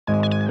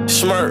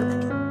Smirk.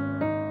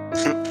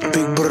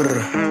 Big brother.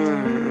 I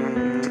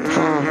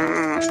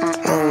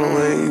don't know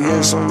when you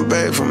get something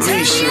back from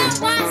me, shit.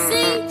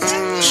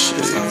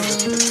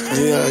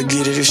 Yeah, I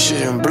get it, this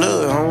shit in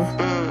blood, huh?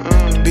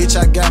 Bitch,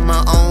 I got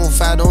my own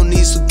fight, don't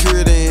need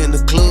security in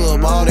the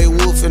club. All they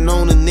wolfing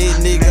on the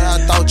net, nigga, I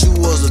thought you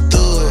was a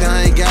thug.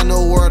 I ain't got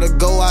nowhere to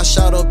go, I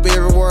shot up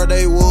everywhere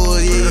they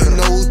was. Yeah, you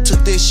know who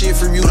took this shit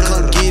from you,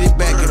 come get it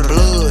back in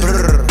blood.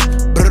 Brr,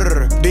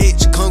 brr,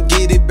 bitch, come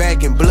get it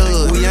back in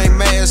blood. We ain't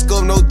mask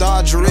up, no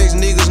Dodger X,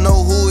 niggas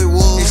know who it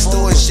was.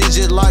 Extorting shit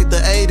just like the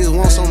 80s,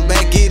 want some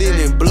back, get it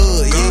in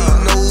blood. Yeah,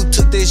 you know who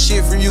took this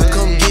shit from you,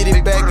 come get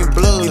it back in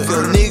blood. If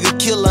a nigga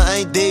killer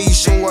ain't dead, you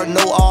should wear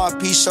no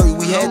RP shirt.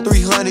 We had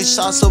 300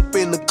 shots up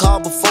in the car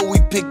before we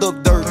picked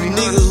up dirt. You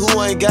niggas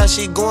who ain't got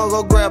shit going,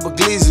 go grab a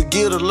glizzy,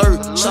 get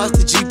alert. Shots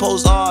to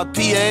G-Post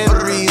RP and the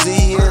reason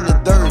he in the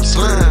dirt.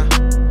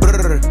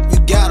 Brr, you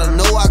gotta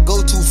know I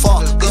go too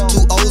far. There's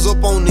 2 O's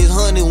up on this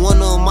 100, one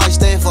of them might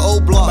stand for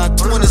O-Block. About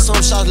 20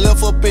 some shots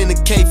left up in the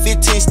K,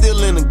 15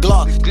 still in the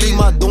Glock. Leave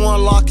my door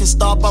unlocked and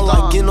stop, I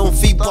like getting on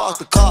feet, park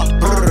the car.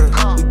 Brr,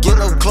 we get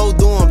up close,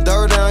 do them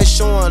dirty, I ain't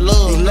showing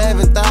love.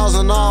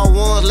 11,000 all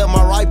ones, left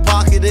my right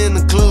pocket in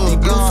the club. These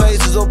blue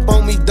faces up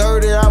on me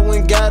dirty, I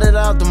went got it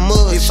out the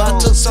mud. If I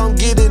took some,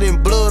 get it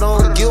in blood, I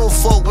don't give a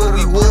fuck where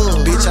we was.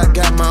 Bitch, I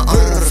got my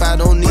own fight,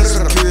 don't need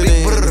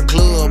security in the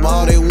club.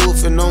 All they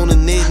wolfing on the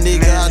net,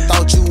 nigga, I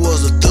thought you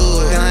was a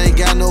thug. I ain't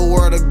got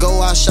nowhere to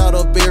go, I shot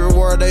up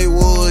everywhere they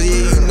was.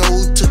 Yeah, you know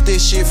who took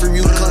this shit from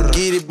you, come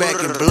get it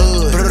back in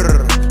blood.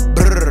 Brr,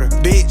 brr,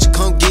 bitch,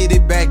 come get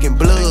it back in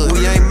blood.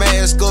 We ain't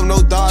mask up,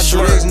 no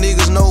Dodger X,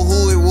 niggas know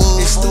who it was.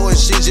 Extorting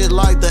shit just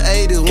like the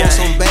 80s, want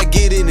some back,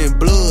 get it in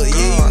blood.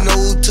 Yeah, you know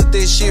who took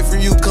this shit from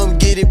you, come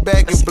get it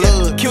back in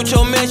blood. Killed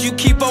your man, you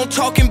keep on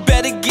talking,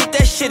 better get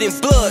that shit in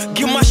blood.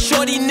 Give my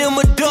shorty them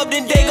a dub,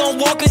 then they gon'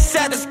 walk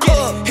inside the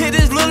club. Hit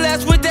his little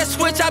ass with that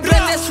switch, I bet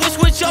that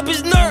switch up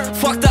his nerve.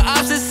 Fuck the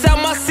ops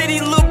inside my city,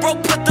 little bro,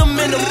 put them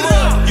in the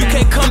mud. You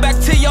can't come back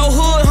to your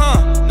hood,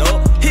 huh?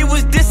 No. He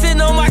was dissing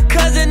on my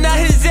cousin, now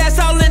his ass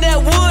all in that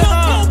wood,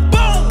 huh?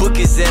 Book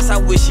his ass, I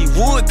wish he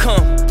would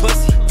come.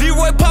 Pussy.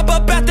 V-Roy pop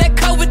up out that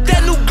car with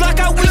that new Glock,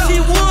 I wish he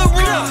would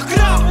run.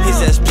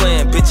 His ass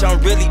playing, bitch,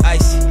 I'm really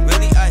icy.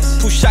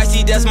 Pooh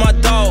Shicey, that's my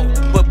dog.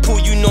 But Pooh,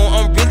 you know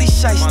I'm really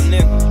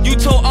shicey. You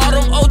told all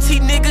them OT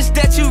niggas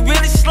that you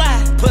really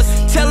slide.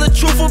 Tell the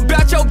truth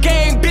about your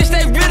game, bitch,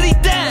 they really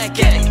dying.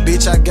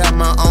 Bitch, I got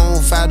my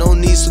own fight, don't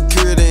need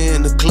security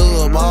in the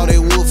club. All they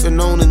wolfing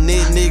on the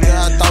net, nigga,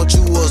 I thought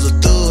you was a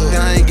thug.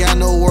 I ain't got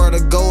nowhere to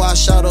go, I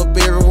shot up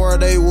everywhere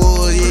they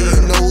was.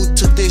 Yeah, you know who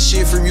took this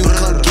shit from you,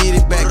 come get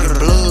it back in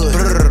blood.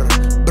 Brr,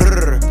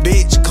 brr,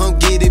 bitch, come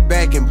get it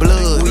back in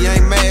blood. We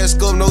ain't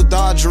mask up, no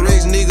Dodger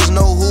X, niggas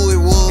know who it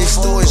was.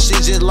 Extorting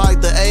shit just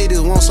like the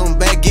 80s, want some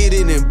back, get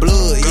it in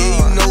blood.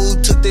 Yeah, you know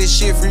who took this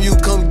shit from you,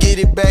 come get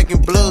it back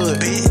in blood.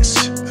 Bitch,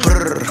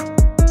 brr,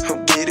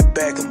 come get it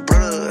back in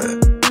blood.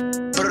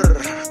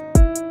 Brr,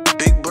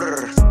 big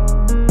brr.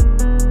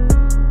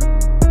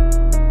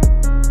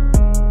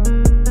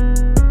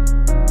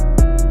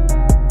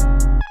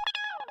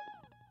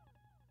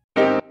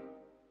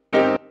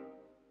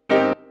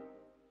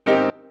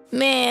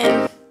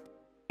 Man,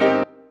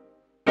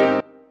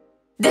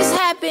 this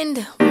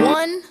happened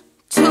 1,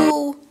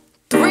 2,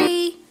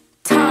 3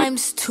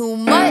 times too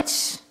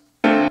much.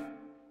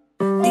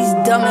 These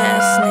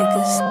dumbass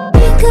niggas.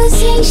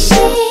 Niggas ain't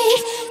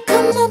shit.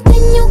 Come up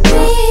in your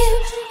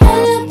crib,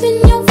 all up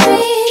in your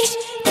fridge.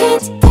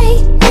 Can't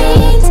pay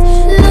rent.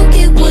 Look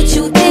at what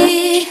you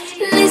did.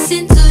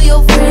 Listen to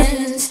your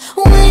friends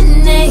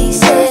when they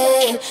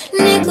say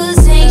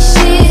niggas ain't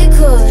shit.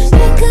 Cause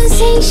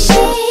niggas ain't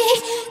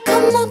shit.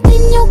 Come up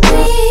in your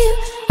crib,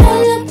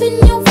 all up in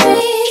your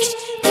fridge.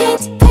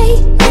 Can't pay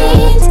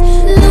rent.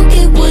 Look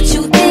at what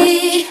you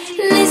did.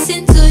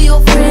 Listen to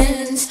your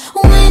friends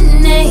when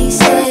they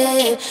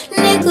say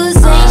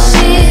niggas ain't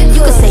shit.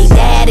 You can say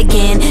that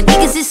again.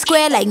 Niggas is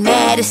square like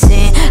Madison.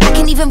 I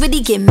can't even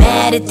really get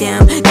mad at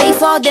them. They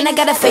fall, then I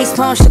got a face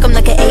palm. Shook 'em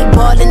like an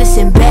 8-ball and it's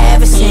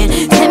embarrassing.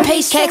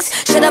 10-page checks,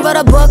 should've wrote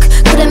a book.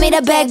 Could've made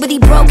a bag, but he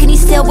broke and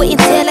he's still waiting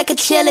till I could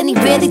chill. And he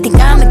really think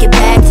I'ma get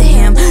back to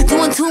him.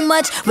 Doing too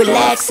much,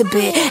 relax a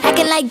bit.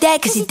 Acting like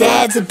that cause your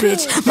dad's a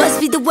bitch. Must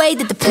be the way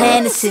that the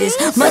planet is.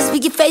 Must be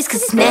your face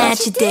cause it's not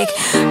your dick.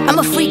 I'm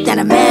a freak, not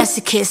a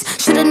masochist.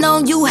 Should've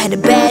known you had the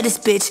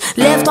baddest bitch.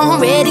 Left on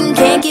red and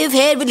can't give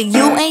head. Really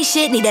you ain't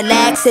shit, need a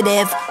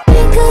laxative.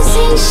 Niggas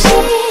ain't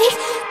shit.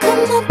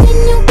 Come up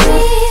in your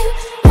crib,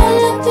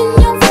 all up in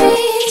your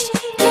fridge.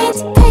 Can't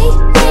pay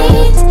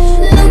rent.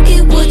 Look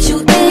at what you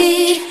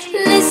did.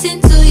 Listen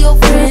to your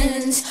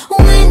friends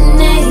when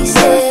they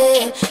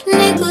say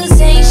niggas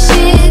ain't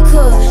shit.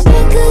 Cause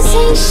niggas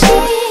ain't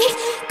shit.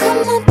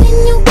 Come up in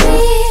your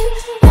crib,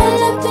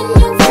 all up in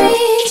your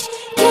fridge.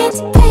 Can't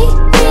pay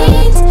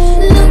rent.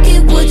 Look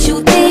at what you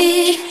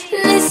did.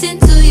 Listen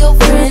to your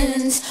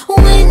friends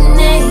when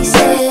they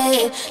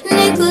say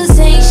niggas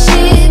ain't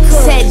shit.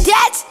 Said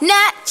that's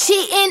not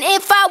cheating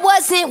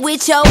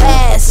with your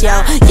ass,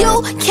 yo.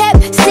 You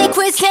kept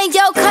secrets and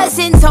your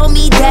cousin told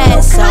me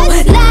that. So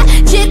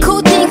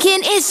logical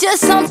thinking is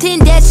just something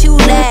that you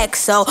lack.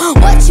 So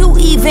what you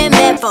even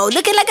meant for?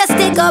 Looking like a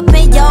stick up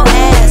in your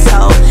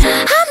asshole.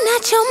 I'm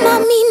not your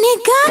mommy,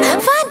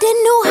 nigga. Find a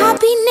new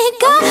hobby,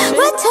 nigga.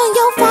 Return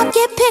your phone,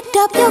 get picked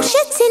up. Your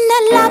shit's in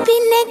the lobby,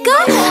 nigga.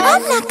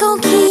 I'm not gon'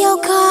 kill your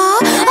car.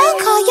 I'll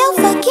call your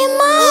fucking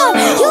mom.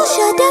 You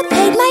should've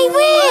paid my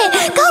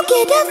rent. Go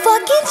get a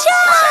fucking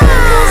job.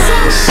 Niggas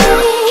ain't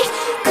shit.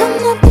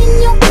 Come up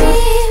in your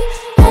crib,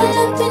 all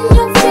up in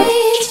your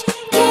fridge.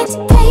 Can't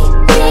pay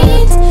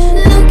rent.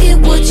 Look at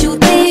what you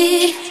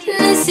did.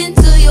 Listen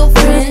to your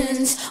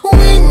friends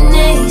when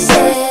they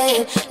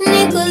said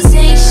niggas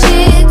ain't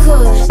shit.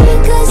 Cause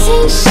niggas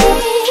ain't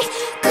shit.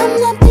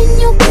 Come up in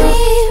your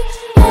crib,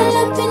 all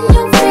up in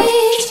your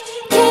fridge.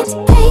 Can't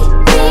pay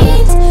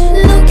rent.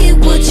 Look at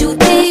what you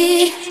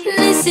did.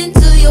 Listen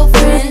to your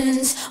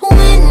friends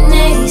when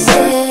they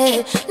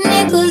said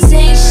niggas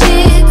ain't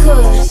shit.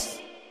 Cause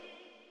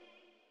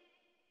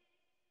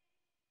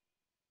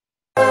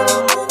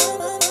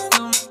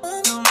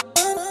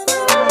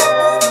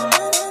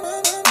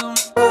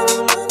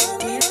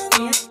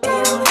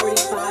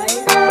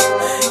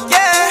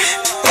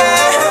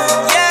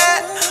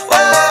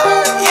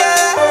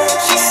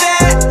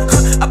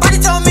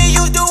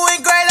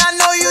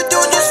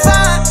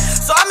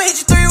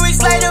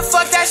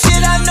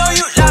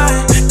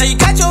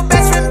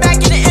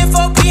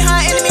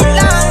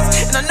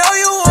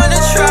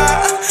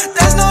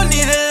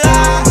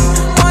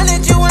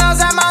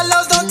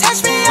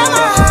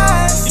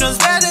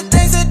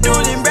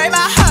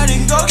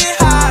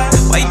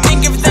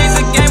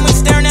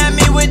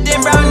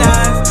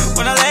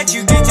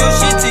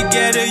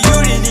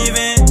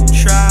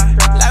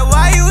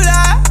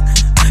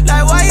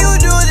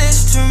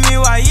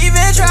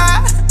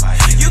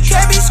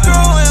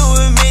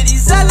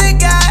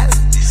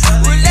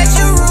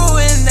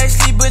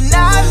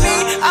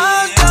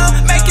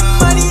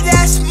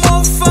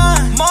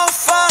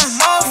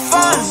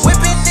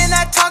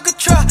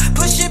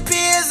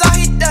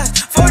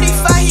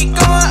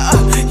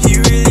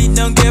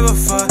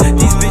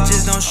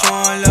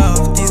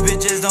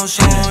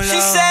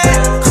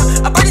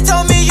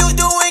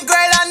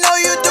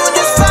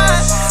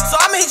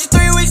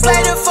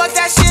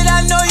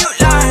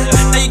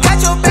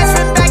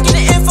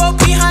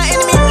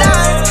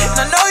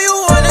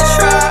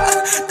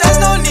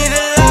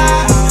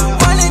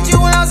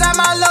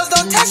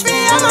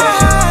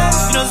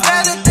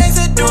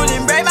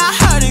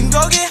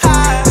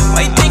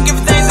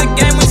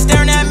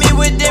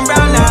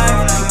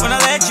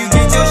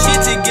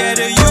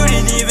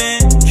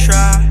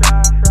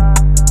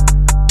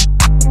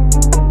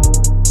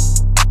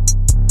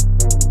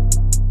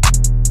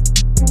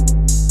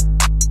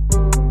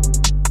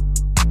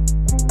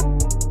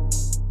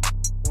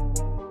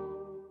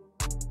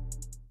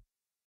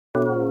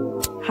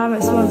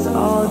Habit smokes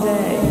all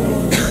day.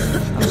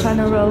 I'm trying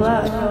to roll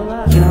up.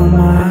 You're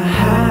my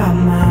high,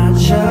 my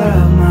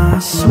drug, my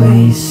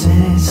sweet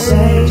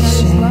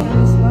sensation.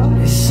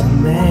 It's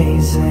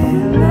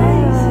amazing.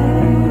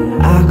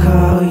 I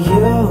call you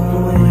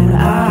when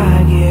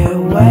I get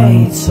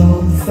way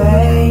too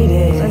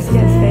faded. Let's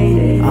get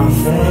faded. I'm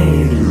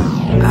faded.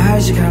 I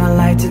heard you kinda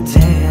like to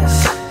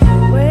dance.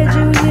 Where'd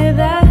you hear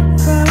that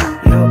from?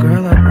 Your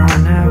girl up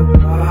on that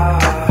bar.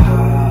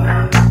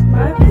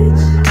 My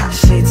bitch.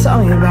 She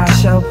told me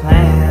about your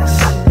plans.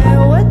 And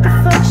what the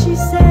fuck she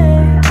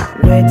said?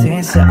 We're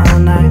dancing all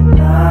night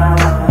long.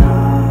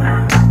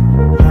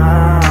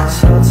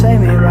 So take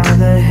me by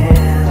the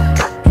hand.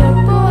 Good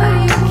boy,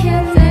 you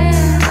can't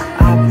dance.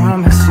 I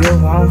promise you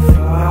won't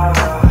fall.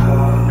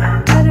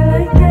 Better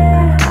like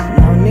that.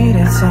 No need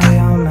to tell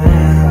your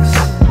mans.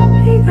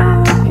 He gon'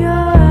 whip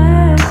your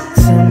ass.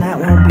 Tonight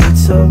won't be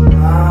too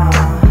long.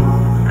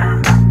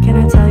 Can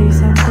I tell you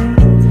something?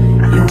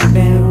 You've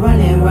been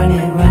running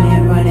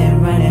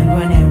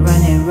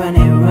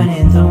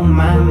through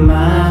my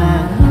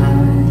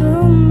mind.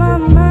 Through my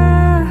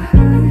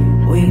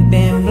mind. We've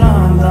been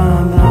blowing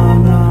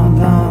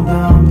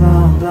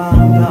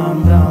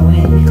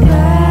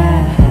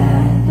cloud.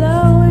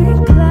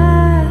 Blowing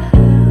cloud.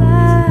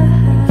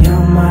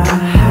 You're my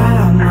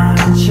high, my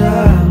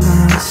drug,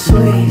 my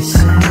sweet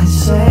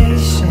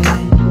sensation.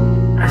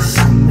 It's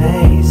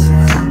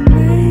amazing.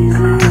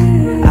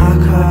 I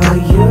call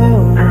you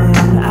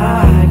when I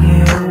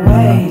get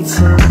way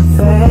too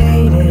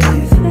faded.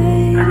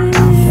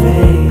 I'm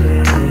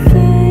faded. I'm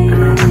faded.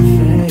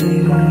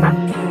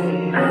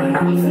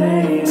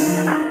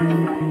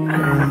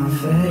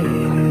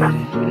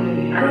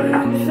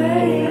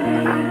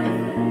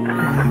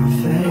 I'm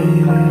faded.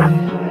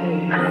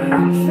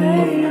 I'm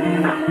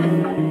faded.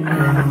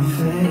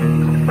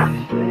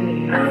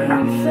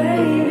 I'm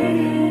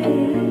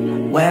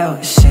faded.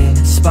 Well, shit,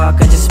 spark,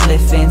 I just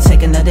spliff in,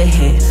 take another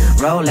hit.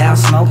 Roll out,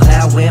 smoke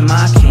out with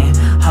my kin.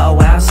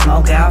 Hoe out,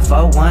 smoke out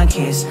for one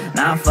kiss.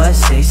 9 for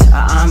 6,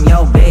 I'm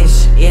your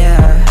bitch,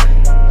 yeah.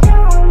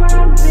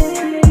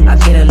 I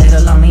get a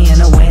little lonely in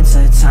the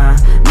winter time.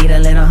 Need a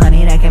little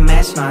honey that can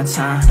match my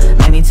time.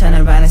 Let me turn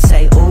around and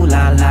say, ooh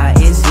la la,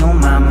 it's you,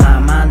 my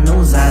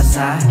new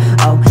Zaza.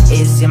 Oh,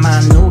 it's you, my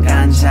new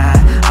ganja.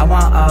 I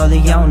want all of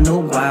your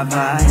new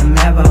guava. And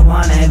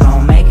marijuana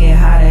gon' make it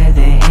hotter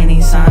than any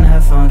sauna.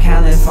 From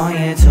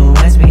California to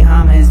West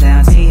Bahamas,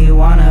 down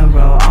Tijuana.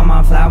 Roll all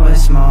my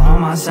flowers, small all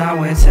my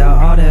sour, tell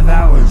all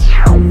devours.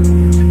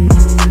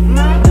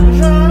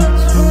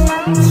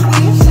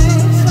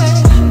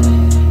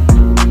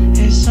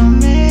 It's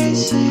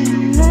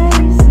amazing.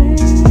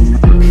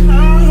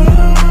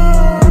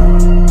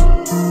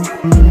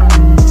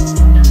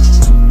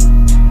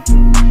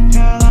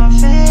 Girl, I'm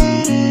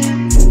fading.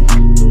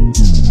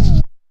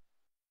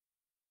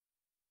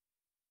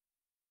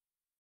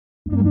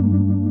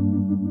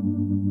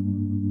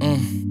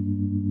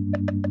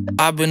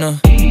 I've been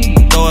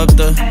throw up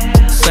the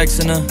sex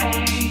in her.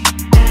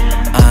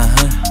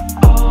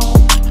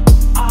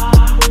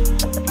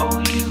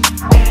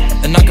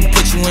 And I can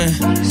put you in.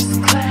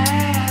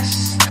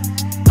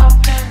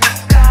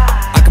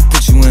 I can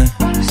put you in.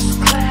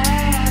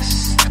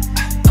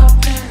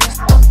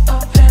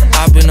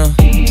 I've been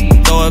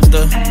throw up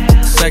the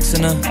sex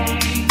in her.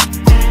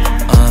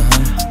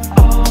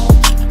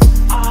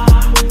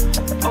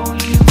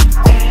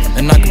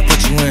 And I can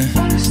put you in.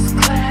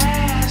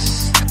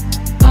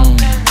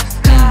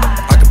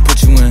 I can put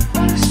you in.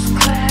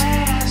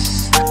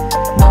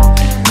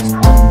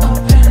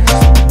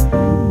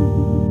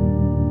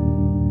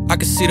 I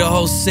can see the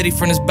whole city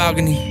from this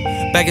balcony.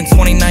 Back in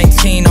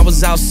 2019, I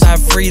was outside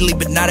freely,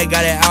 but now they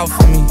got it out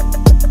for me.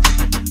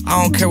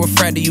 I don't care what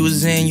frat you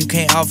was in, you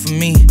can't out for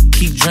me.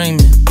 Keep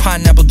dreaming.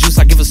 Pineapple juice,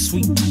 I give a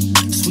sweet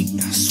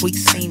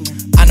semen.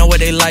 I know what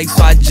they like,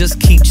 so I just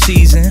keep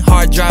cheesing.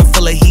 Hard drive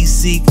full of heat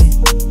seeking.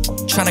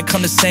 Tryna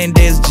come the same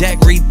day as Jack,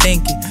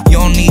 rethinking. You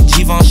don't need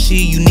Givenchy,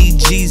 you need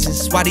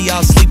Jesus. Why do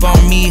y'all sleep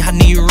on me? I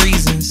need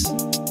reasons.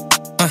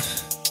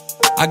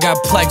 I got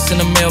plex in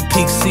the mail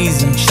peak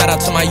season. Shout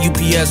out to my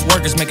UPS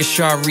workers, making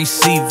sure I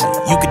receive it.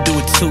 You could do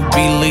it too,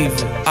 believe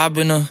it. I've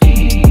been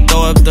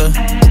throw up the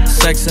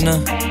sex in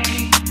her.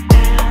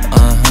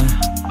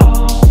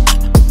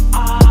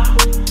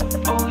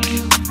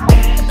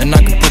 And I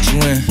can put you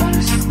in.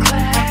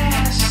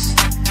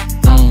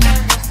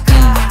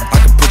 I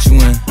can put you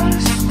in.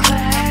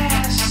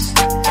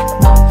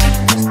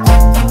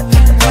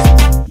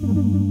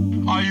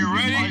 Are you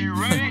ready? Are you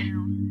ready?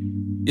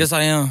 Yes,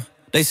 I am.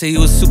 They say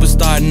you a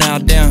superstar now,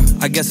 damn,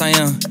 I guess I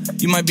am.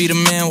 You might be the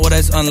man, well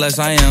that's unless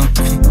I am.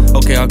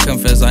 Okay, I'll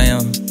confess I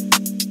am.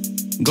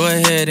 Go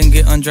ahead and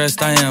get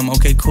undressed, I am.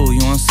 Okay, cool,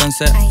 you on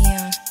Sunset? I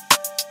am.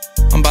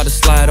 I'm about to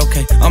slide,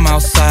 okay, I'm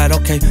outside,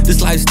 okay.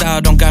 This lifestyle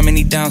don't got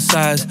many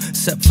downsides,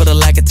 except for the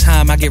lack of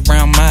time I get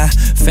round my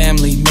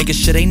family, making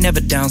sure they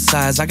never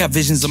downsize. I got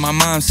visions of my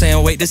mom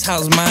saying, wait, this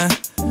house mine?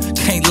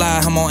 Can't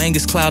lie, I'm on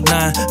Angus Cloud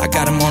 9. I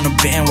got him on the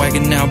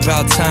bandwagon now,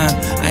 about time.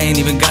 I ain't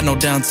even got no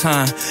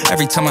downtime.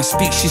 Every time I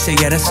speak, she say,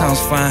 yeah, that sounds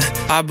fine.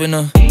 I've been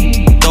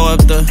throw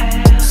up the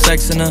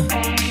sex in her.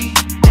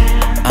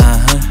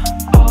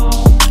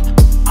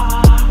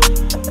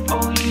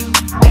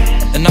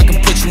 And I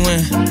can put you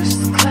in.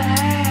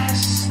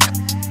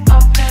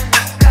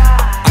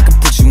 I can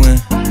put you in.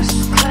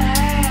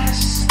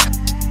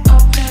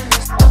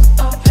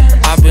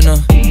 I've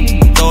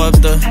been throw up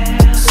the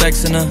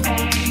sex in her.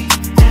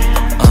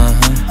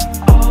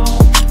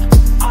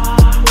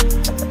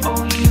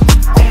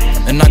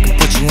 And I can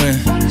put you in.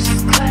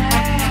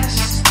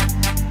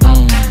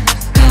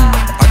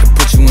 I can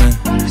put you in.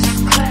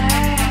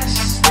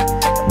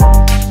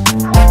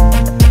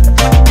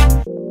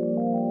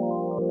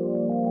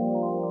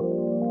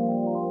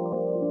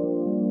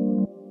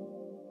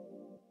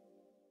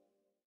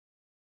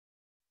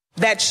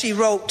 That she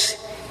wrote,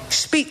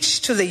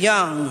 speech to the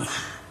young,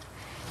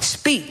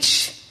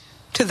 speech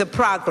to the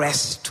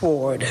progress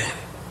toward.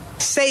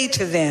 Say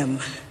to them,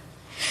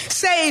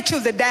 say to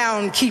the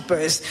down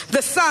keepers,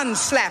 the sun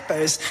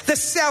slappers, the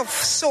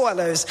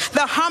self-soilers,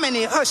 the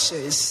harmony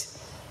ushers,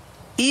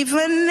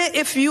 even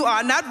if you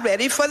are not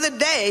ready for the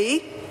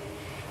day,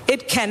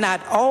 it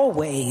cannot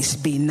always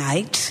be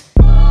night.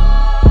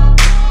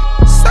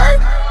 Sir,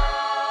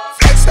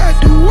 flex I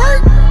do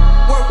work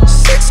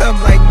 6 of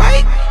 'em like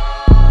Mike.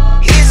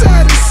 He's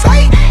out of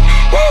sight.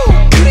 Whoa,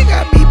 you done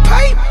got me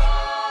pipe.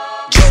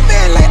 You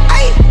man like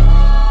Ike.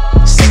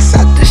 6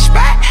 out the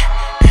spot.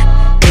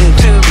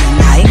 Into the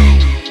night.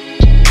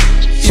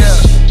 Yeah,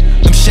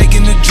 I'm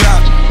shaking the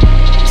drop.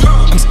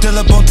 I'm still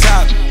up on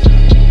top.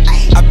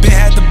 I been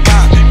had the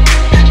bop.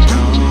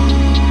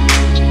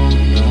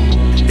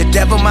 The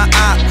devil my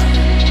op.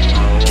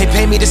 Can't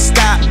pay me to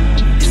stop.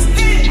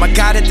 My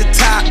God at the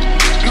top.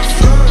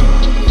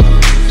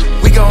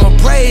 We gon'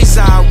 praise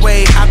our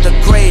way out the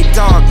grave,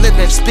 dog.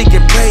 Living,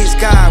 speaking, praise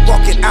God.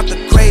 Walking out the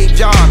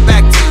graveyard,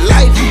 back to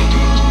life.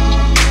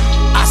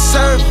 I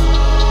serve,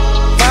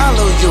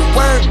 follow your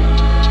word,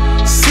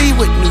 see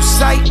with new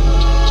sight.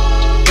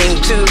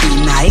 Into the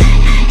night.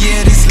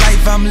 Yeah, this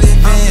life I'm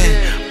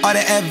living, all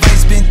the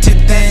advice been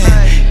tipped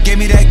in. Gave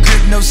me that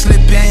grip, no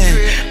slipping.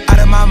 Out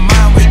of my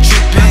mind, we're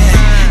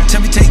tripping. Tell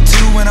me take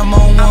two when I'm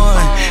on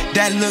one.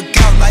 That look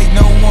out like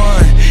no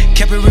one.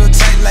 Kept it real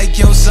tight like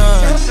your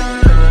son.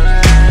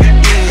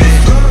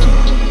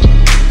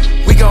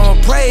 We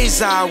gon'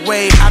 praise our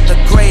way out the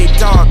grave,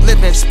 dog.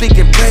 Living,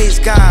 speaking, praise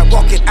God.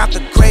 Walking out the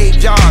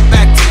graveyard,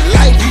 back to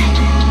life.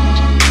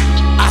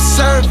 I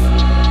serve,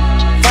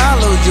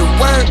 follow your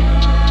word,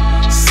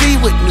 see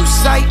with new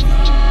sight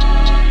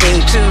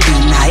into the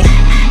night.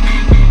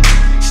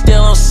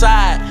 Still on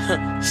side,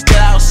 still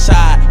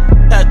outside,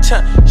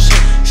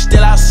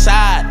 still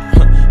outside,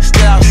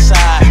 still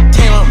outside.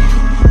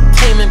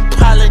 Taming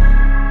pilot,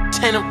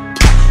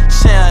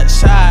 stay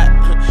outside.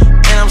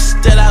 And I'm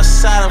still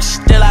outside, I'm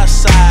still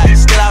outside,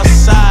 still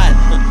outside.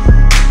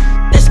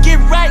 Let's get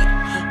right,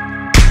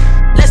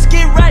 let's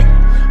get right,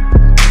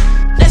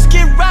 let's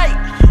get right,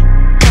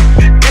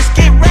 let's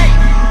get right,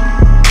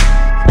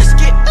 let's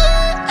get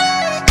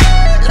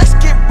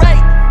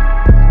right,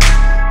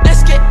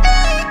 let's get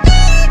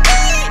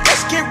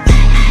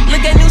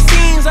look at new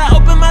scenes, I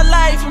open my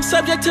life, I'm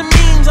subject to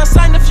memes, I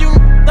signed a few,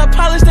 I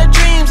polish their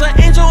dreams, an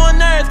angel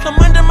on earth, come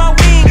under my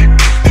wing.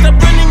 Stop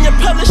running your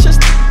publishers,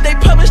 they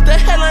publish the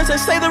headlines and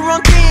say the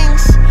wrong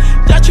things.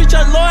 Y'all treat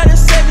your Lord and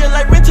Savior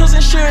like rentals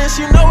insurance,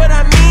 you know what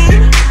I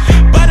mean?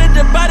 Bada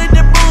da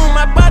boom,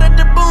 I bada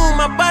da boom,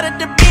 I bada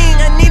da bing.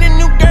 I need a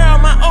new girl,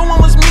 my old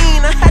one was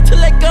mean, I had to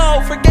let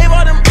go. Forgave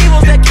all them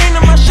evils that came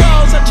to my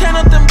shows. I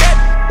channeled them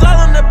back,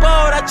 all on the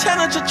boat. I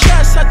channeled your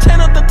trust, I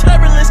channeled the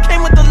turbulence,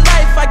 came with the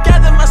life. I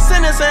gathered my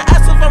sinners and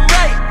asked if I'm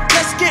right.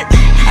 Let's get,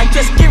 I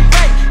just get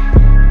right.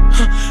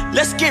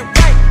 Let's get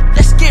right,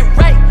 let's get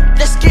right,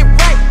 let's get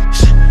right.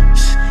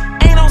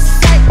 Ain't on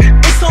sight,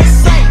 it's on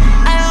sight.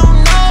 I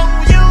don't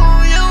know you,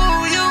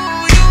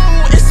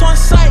 it's on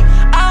sight.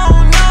 I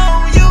don't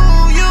know you.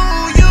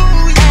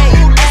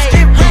 Let's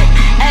get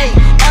right,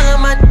 all of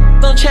my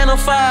on channel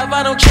 5,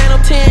 I don't channel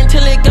 10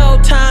 till it go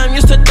time.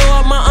 Used to throw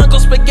up my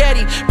uncle's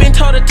spaghetti. Been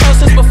toe to toe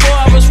since before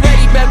I was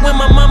ready. Back when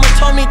my mama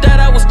told me that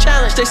I was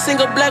challenged. A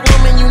single black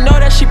woman, you know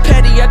that she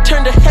petty. I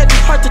turned a heavy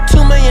heart to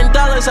 $2 million.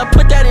 I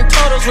put that in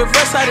totals,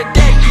 reverse out of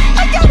debt.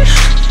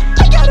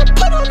 I gotta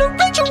put on the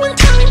Rachel one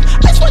time.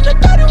 I swear to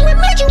God and we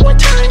made you one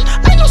time.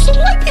 I know some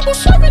white people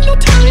serving no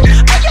time.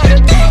 I gotta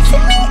do it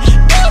for me,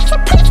 do it for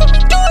pray for me,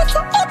 do it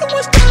for all the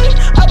ones dying.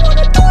 I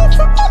wanna do it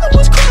for all the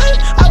ones crying.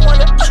 I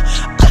wanna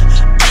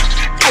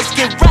let's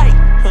get right.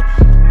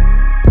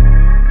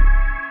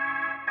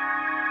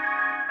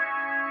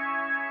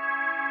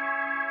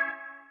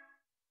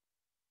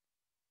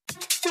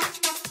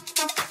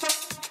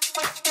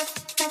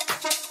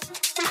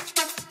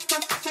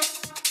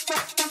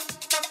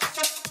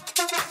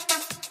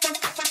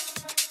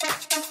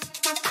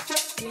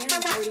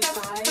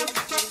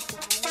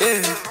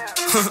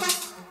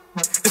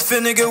 If a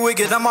nigga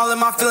wicked, I'm all in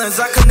my feelings.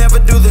 I could never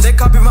do this. They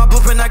copy my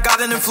blueprint, I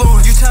got an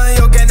influence. You telling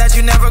your gang that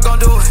you never gon'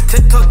 do it.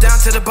 Tiptoe down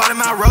to the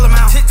bottom, I roll them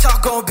out. TikTok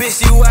gon'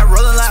 bitch, you at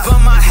rolling loud.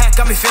 Spun my hat,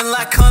 got me feeling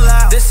like Kung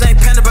Lao. This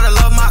ain't panda, but I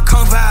love my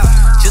Kung Pao.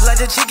 Just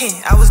like the chicken,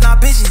 I was not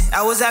bitching.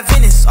 I was at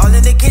Venice, all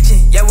in the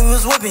kitchen. Yeah, we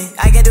was whooping.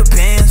 I get the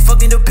bands,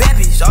 fucking the bad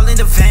bitch, all in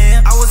the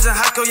van. I was in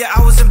high school, yeah,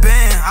 I was in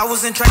band. I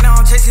was in track, now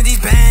I'm chasing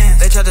these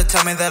bands. They tried to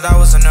tell me that I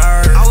was a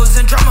nerd. I was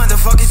in drama, the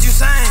fuck is you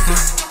saying?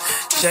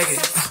 Check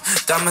it,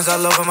 diamonds all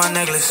over my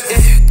necklace.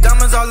 Yeah,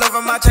 diamonds all over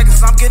my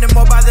checkers. I'm getting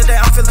more by the day,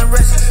 I'm feeling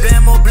restless.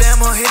 Bammo,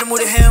 blammo, hit him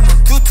with a hammer.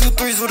 2 2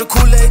 3s with a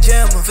Kool-Aid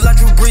jammer. Feel like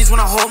Drew Brees when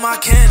I hold my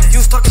cannon.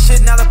 You was talking shit,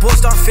 now the boys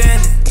start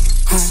fanning.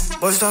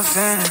 Boys start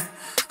fanning.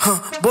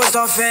 Boys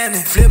start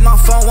fanning. Flip my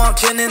phone while I'm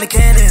chilling in the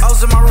cannon. I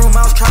was in my room,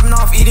 I was trapping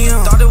off eating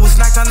them. Thought it was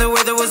snack time the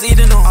way they was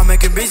eating them. I'm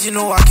making bitch, you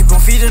know I keep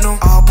on feeding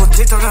them. I hop on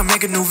TikTok, I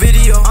make a new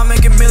video. I'm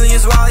making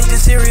millions while eating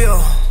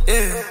cereal.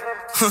 Yeah.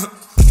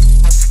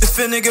 If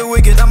a nigga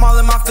wicked, I'm all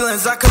in my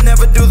feelings. I could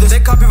never do this. They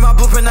copy my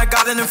blueprint, I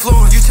got an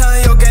influence. You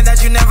telling your gang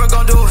that you never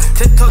gon' do it.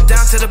 Tiptoe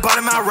down to the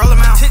bottom, I roll them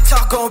out.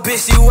 TikTok gon'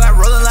 bitch, you at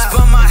rolling loud.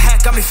 Spun my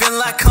hat, got me feeling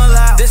like Kung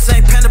Lao. This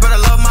ain't panda, but I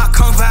love my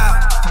Kung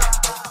Pao.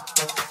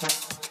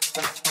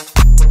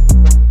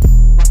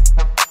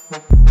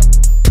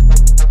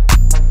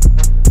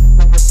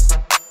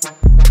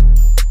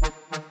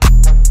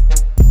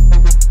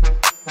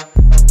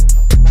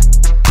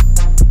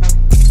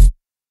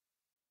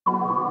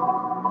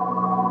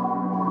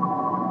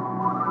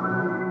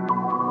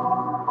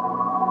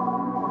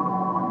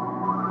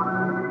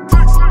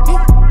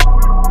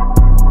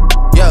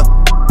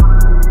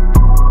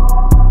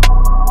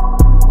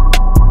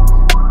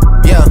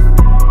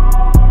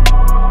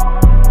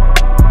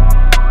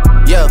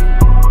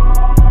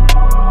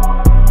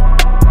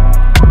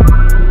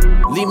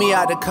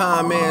 The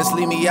comments,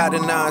 leave me out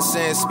of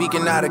nonsense.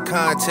 Speaking out of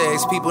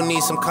context, people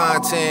need some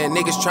content.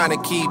 Niggas trying to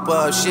keep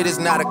up, shit is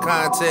not a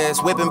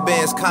contest. Whipping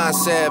bands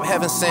concept,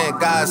 heaven sent,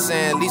 God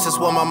sent. At least that's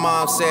what my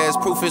mom says.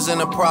 Proof is in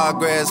the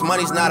progress,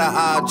 money's not an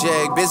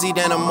object. Busy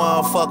than a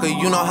motherfucker,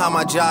 you know how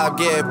my job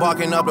get.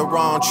 Barking up the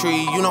wrong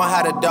tree, you know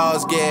how the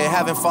dogs get.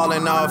 Haven't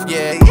fallen off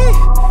yet.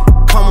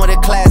 Come with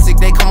a classic,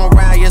 they come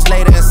around years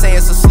later and say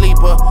it's a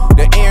sleeper.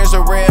 The earrings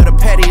are real, the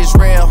petty is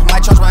real.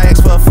 Might charge my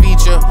ex for a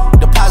feature.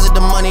 Deposit the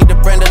money to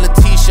Brenda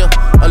Leticia,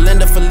 or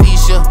Linda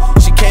Felicia.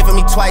 She came for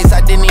me twice,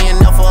 I didn't even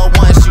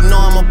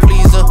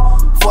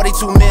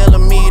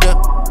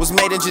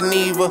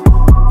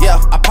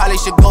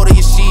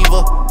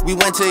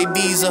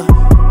Ibiza.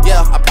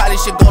 Yeah, I probably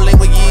should go link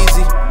with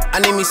Yeezy. I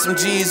need me some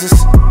Jesus.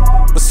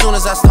 But soon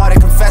as I started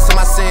confessing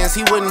my sins,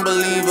 he wouldn't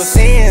believe us.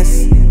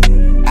 Sins,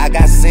 I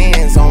got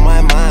sins on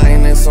my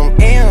mind and some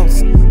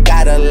M's.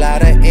 Got a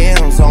lot of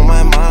M's on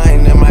my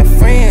mind and my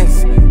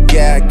friends.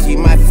 Yeah, I keep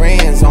my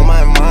friends on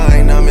my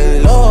mind. I'm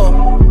in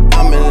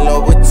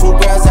love with 2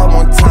 girls at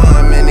one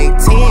time and they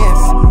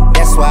 10s.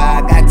 That's why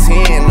I got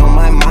 10 on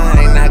my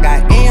mind. I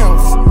got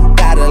M's,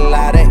 got a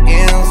lot of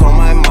M's on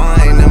my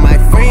mind and my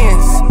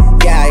friends.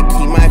 Yeah, I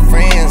keep my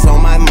friends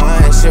on my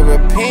mind. Should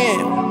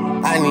repent.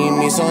 I need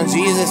me some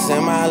Jesus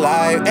in my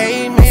life,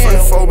 amen. I'm from the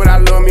 4, but I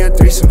love me a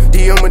threesome.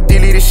 DM a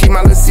dilly, this shit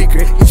my little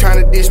secret. He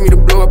tryna dish me to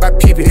blow up, I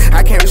peep it.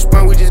 I can't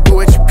respond, we just go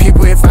at your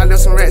people. If I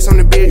left some rats on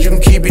the bed, you can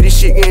keep it. This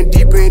shit getting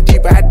deeper and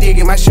deeper, I dig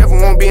it. My shovel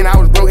won't be and I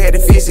was broke, had to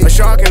fix it. A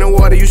shark in the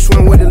water, you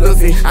swim with a little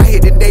fish. I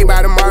hit the day,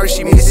 by tomorrow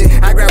she miss it.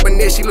 I grab her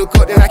neck, she look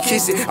up, then I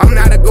kiss it. I'm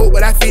not a goat,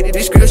 but I fit the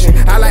description.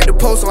 I like the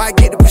post, so I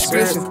get the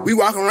prescription. We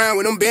walk around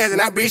with them bands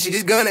and I breach it.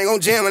 This gun ain't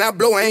gon' jam and I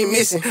blow, I ain't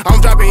missing.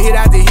 I'm dropping hit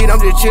after hit, I'm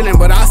just chillin'.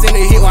 But I send a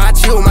hit while I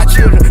chill with my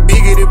children.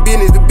 Bigger the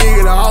business, the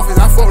bigger the office.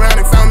 I fuck around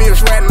and found me a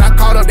shred and I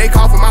caught up. They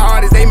call for my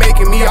artists, they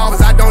making me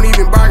offers. I don't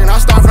even bargain, I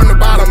start from the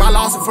bottom. I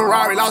lost a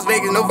Ferrari, Las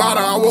Vegas,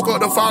 Nevada. I woke up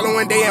the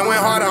following day and went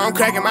harder. I'm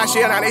cracking my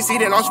shit, now they see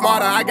that I'm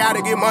smarter. I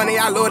gotta get money,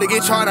 I love to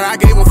get charter. I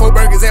gave her 4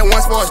 burgers at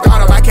once for a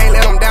startup. I can't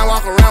let them down,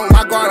 walk around with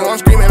my guard. I'm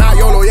screaming out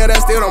YOLO, yeah,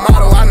 that's still the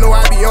motto. I know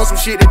I be on some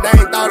shit that they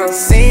ain't thought of.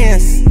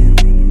 Sins,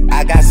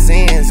 I got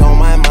sins on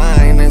my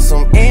mind and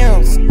some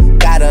M's.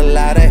 Got a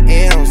lot of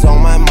M's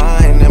on my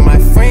mind and my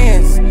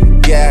friends.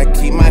 Yeah, I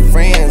keep my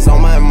friends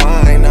on my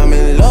mind. I'm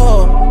in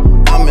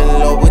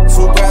love with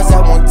 2 girls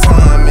at one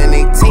time and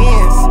they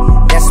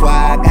 10s. That's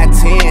why I got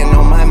 10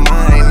 on my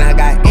mind. I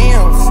got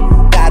M's,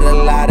 got a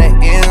lot of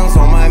M's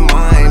on my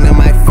mind and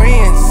my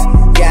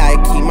friends. Yeah, I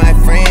keep my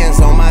friends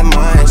on my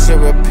mind.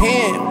 Should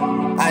repent.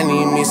 I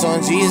need me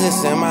some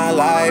Jesus in my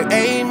life,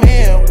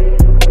 amen.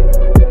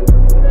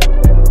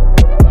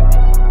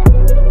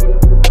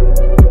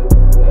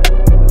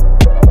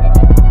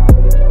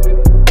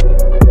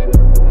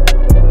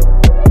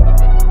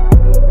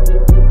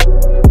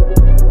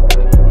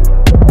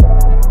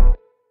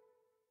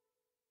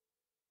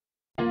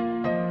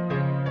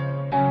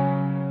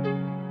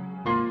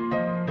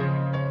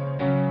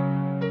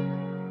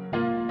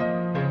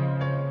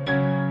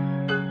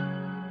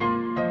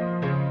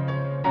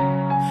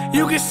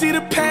 You can see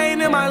the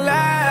pain in my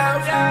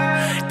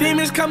laugh.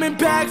 Demons coming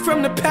back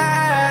from the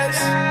past.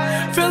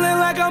 Feeling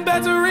like I'm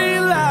about to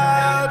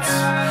relapse.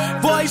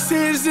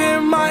 Voices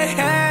in my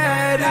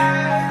head.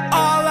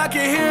 All I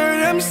can hear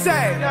them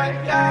say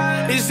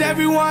is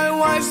everyone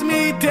wants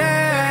me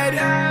dead.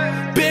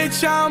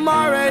 Bitch, I'm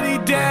already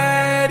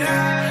dead.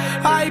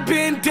 I've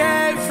been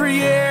dead for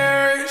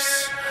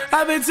years.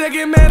 I've been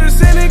taking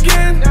medicine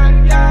again.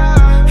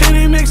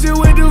 Henny mix it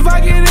with the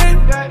Vicodin.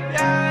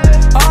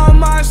 All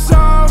my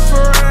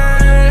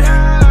suffering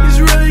is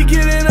really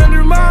getting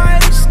under my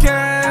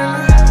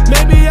skin.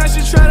 Maybe I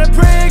should try to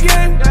pray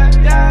again.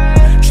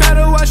 Try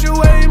to wash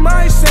away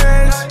my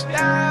sins.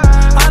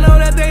 I know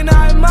that they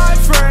not my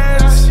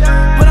friends,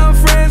 but I'm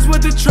friends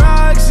with the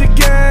drugs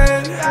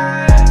again.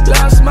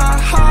 Lost my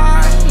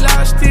heart,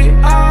 lost it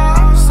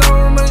all.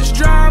 So much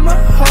drama,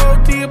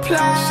 hold the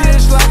applause.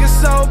 Shit's like a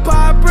soap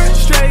opera,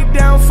 straight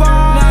down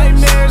fall.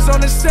 Nightmares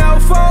on the cell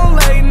phone,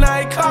 late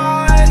night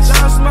calls.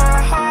 Lost my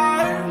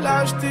heart,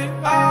 lost it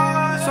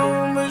all.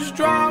 So much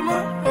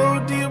drama,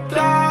 hold the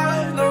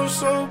applause. No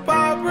soap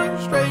opera,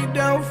 straight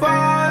down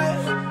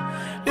falls.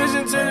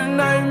 Listen to the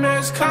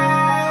nightmares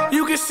call.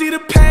 You can see the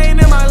pain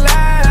in my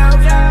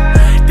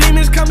laugh.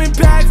 Demons coming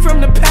back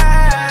from the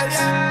past.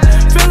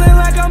 Feeling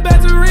like I'm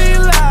about to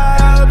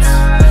relapse.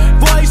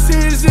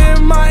 Voices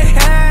in my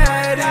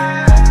head.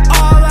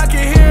 All I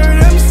can hear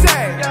them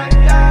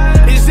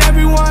say is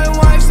everyone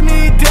wants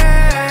me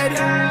dead.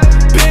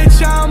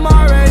 Bitch, I'm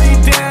already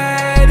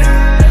dead.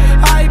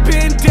 I've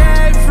been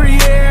dead for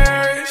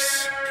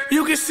years.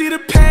 You can see the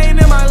pain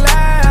in my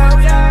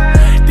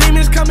laugh.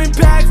 Demons coming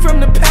back from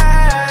the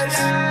past.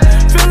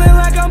 Feeling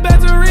like I'm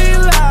about to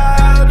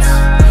relapse.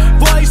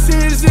 Voices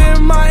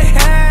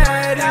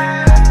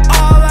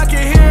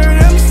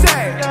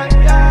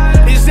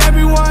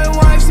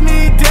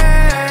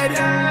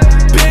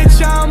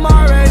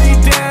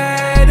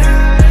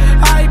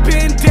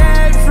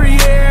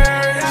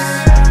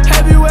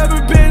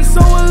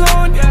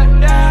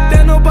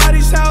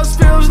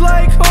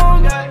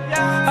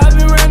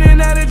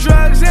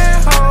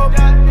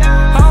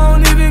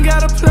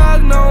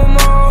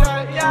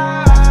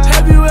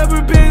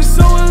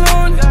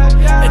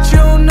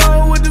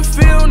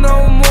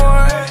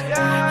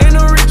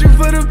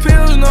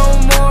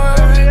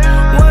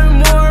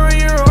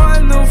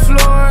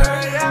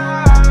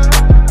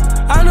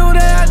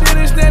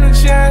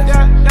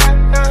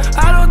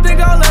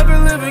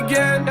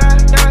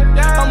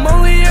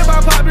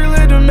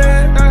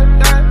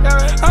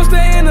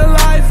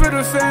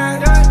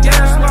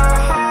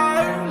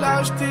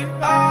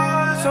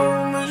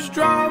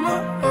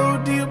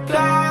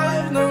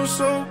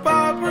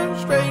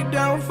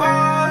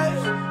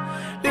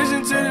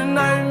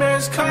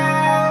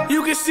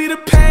see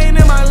the pain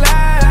in my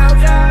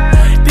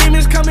life.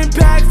 Demons coming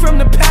back from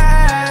the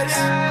past.